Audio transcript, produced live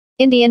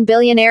Indian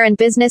billionaire and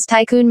business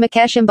tycoon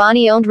Mukesh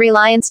Ambani owned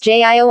Reliance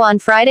Jio on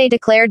Friday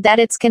declared that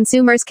its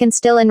consumers can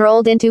still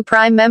enroll into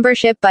Prime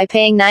membership by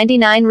paying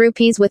 99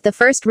 rupees with the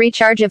first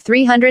recharge of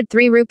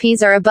 303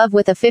 rupees or above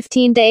with a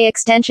 15-day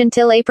extension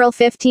till April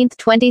 15,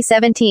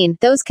 2017.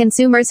 Those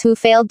consumers who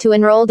failed to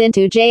enroll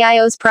into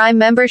Jio's Prime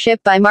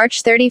membership by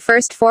March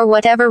 31 for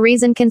whatever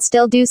reason can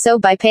still do so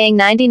by paying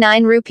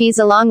 99 rupees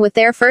along with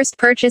their first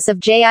purchase of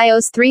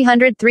Jio's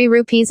 303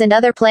 rupees and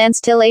other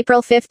plans till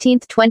April 15,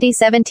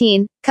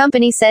 2017.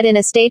 Company said in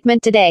a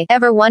statement today.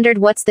 Ever wondered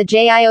what's the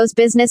Jio's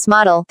business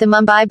model? The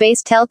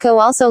Mumbai-based telco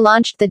also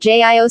launched the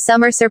Jio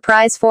Summer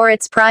Surprise for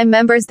its Prime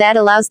members that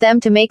allows them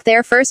to make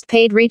their first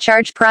paid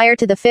recharge prior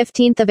to the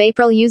 15th of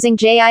April using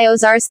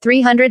Jio's Rs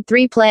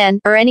 303 plan,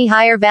 or any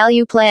higher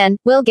value plan,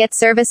 will get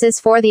services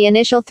for the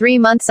initial 3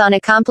 months on a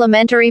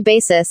complimentary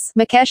basis.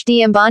 Mukesh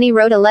Ambani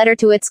wrote a letter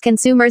to its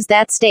consumers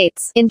that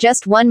states, in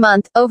just 1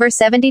 month, over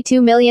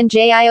 72 million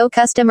Jio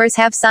customers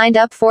have signed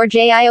up for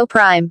Jio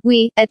Prime.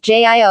 We, at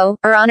Jio,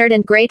 are honored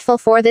and grateful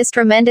for this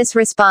tremendous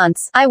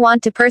response. I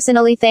want to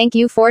personally thank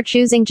you for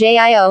choosing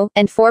Jio,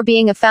 and for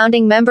being a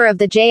founding member of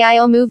the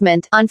Jio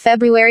movement. On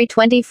February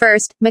 21,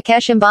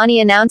 Mukesh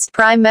Ambani announced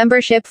Prime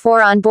membership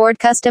for on-board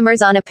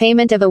customers on a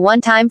payment of a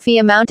one-time fee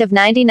amount of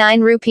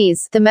 99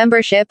 rupees. The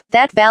membership,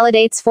 that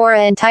validates for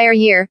an entire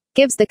year,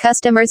 gives the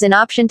customers an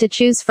option to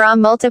choose from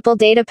multiple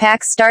data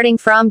packs starting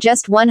from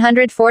just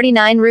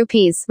 149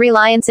 rupees.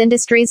 Reliance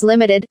Industries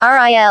Limited,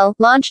 RIL,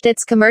 launched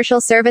its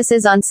commercial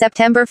services on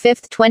September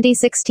 5,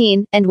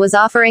 2016, and was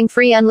offering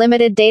free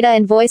unlimited data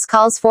and voice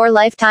calls for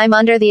lifetime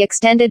under the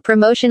extended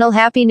promotional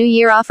Happy New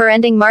Year offer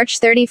ending March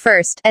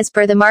 31. As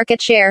per the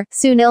market share,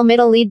 Sunil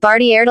Mittal lead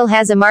Bharti Airtel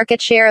has a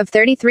market share of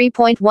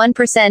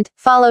 33.1%,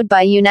 followed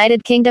by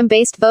United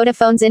Kingdom-based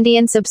Vodafone's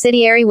Indian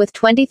subsidiary with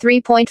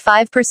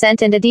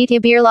 23.5% and Aditya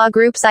Birla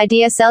Group's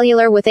Idea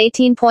Cellular with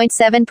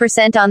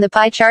 18.7% on the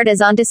pie chart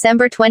as on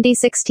December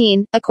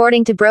 2016,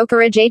 according to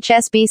brokerage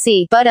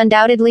HSBC. But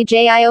undoubtedly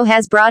Jio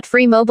has brought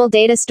free mobile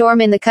data storm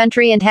in the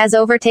country and has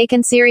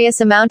overtaken serious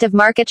amount of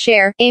market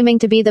share, aiming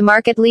to be the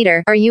market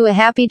leader. Are you a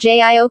happy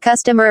Jio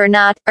customer or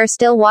not, or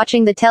still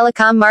watching the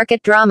telecom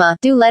market drama?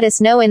 Do let us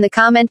know in the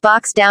comment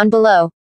box down below.